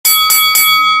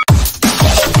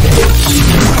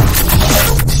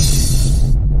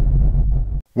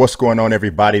What's going on,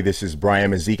 everybody? This is Brian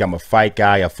Mazique. I'm a fight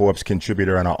guy, a Forbes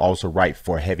contributor, and I also write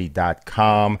for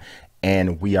Heavy.com.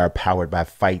 And we are powered by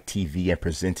Fight TV and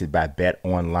presented by Bet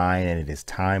Online. And it is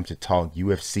time to talk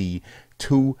UFC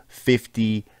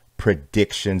 250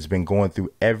 predictions. Been going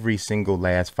through every single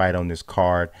last fight on this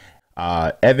card.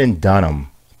 Evan Dunham,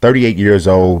 38 years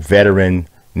old, veteran,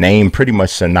 name pretty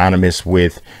much synonymous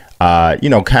with, kind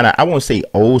of, I won't say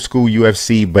old school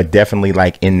UFC, but definitely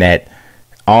like in that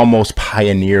almost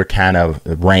pioneer kind of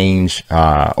range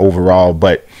overall.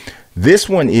 But this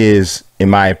one is,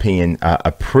 in my opinion,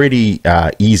 a pretty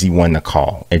easy one to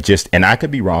call. And I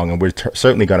could be wrong, and we're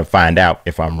certainly going to find out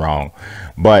if I'm wrong.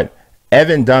 But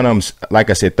Evan Dunham's, like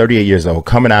I said, 38 years old,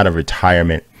 coming out of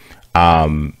retirement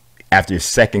after his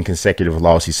second consecutive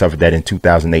loss. He suffered that in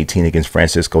 2018 against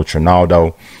Francisco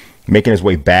Trinaldo. Making his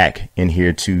way back in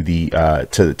here to the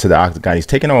octagon. He's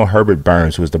taking on Herbert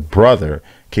Burns, who is the brother, in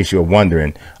case you're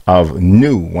wondering, of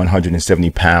new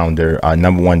 170-pounder,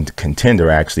 number one contender,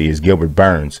 actually, is Gilbert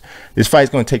Burns. This fight is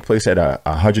going to take place at a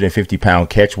 150-pound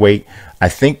catch weight. I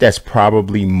think that's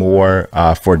probably more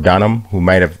for Dunham, who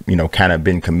might have, kind of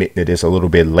been committing to this a little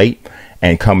bit late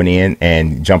and coming in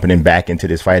and jumping in back into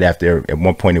this fight after at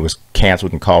one point it was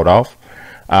canceled and called off.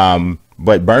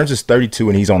 But Burns is 32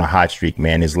 and he's on a hot streak,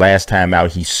 man. His last time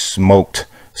out, he smoked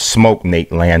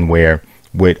Nate Landwehr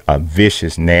with a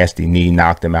vicious, nasty knee,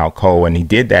 knocked him out cold. And he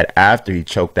did that after he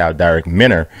choked out Derek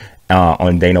Minner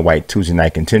on Dana White Tuesday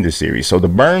Night Contender Series. So the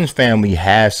Burns family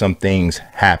has some things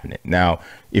happening. Now,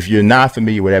 if you're not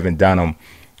familiar with Evan Dunham,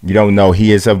 you don't know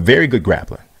he is a very good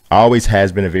grappler. Always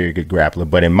has been a very good grappler.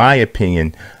 But in my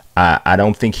opinion, I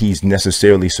don't think he's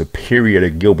necessarily superior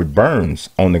to Gilbert Burns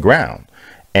on the ground.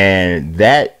 And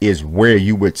that is where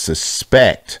you would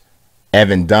suspect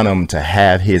Evan Dunham to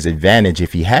have his advantage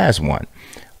if he has one.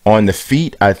 On the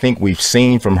feet, I think we've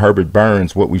seen from Herbert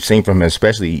Burns, what we've seen from him,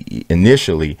 especially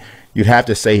initially, you'd have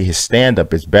to say his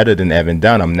stand-up is better than Evan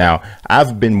Dunham. Now,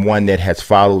 I've been one that has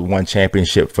followed one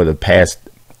championship for the past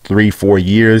 3-4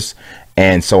 years.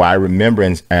 And so I remember,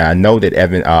 and I know that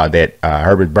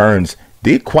Herbert Burns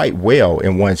did quite well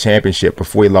in one championship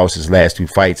before he lost his last two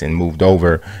fights and moved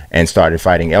over and started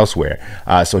fighting elsewhere.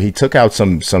 So he took out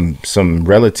some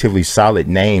relatively solid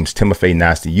names. Timofey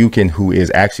Nastasiuk, who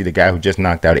is actually the guy who just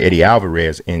knocked out Eddie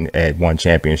Alvarez at one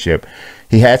championship.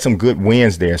 He had some good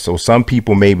wins there. So some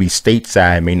people maybe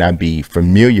stateside may not be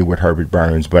familiar with Herbert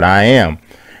Burns, but I am.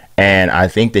 And I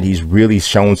think that he's really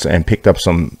shown and picked up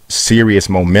some serious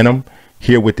momentum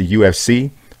here with the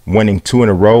UFC, winning 2 in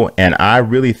a row. And I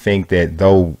really think that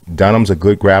though Dunham's a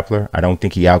good grappler, I don't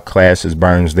think he outclasses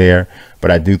Burns there, but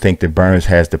I do think that Burns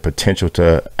has the potential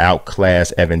to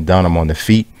outclass Evan Dunham on the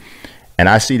feet. And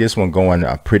I see this one going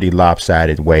a pretty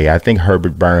lopsided way. I think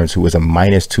Herbert Burns, who is a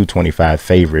 -225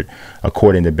 favorite,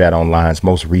 according to Bet Online's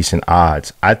most recent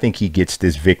odds, I think he gets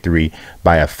this victory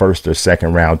by a first or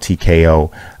second round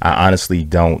TKO. I honestly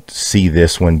don't see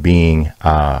this one being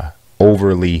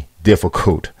overly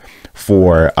difficult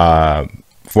for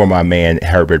my man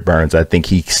Herbert Burns. I think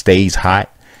he stays hot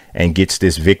and gets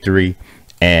this victory.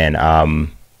 And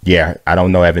yeah, I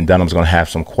don't know. Evan Dunham's going to have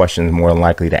some questions more than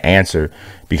likely to answer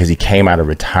because he came out of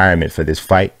retirement for this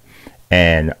fight.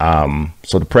 And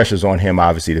so the pressure's on him,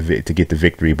 obviously, to get the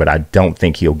victory, but I don't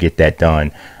think he'll get that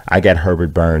done. I got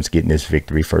Herbert Burns getting this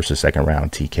victory first or second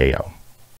round TKO.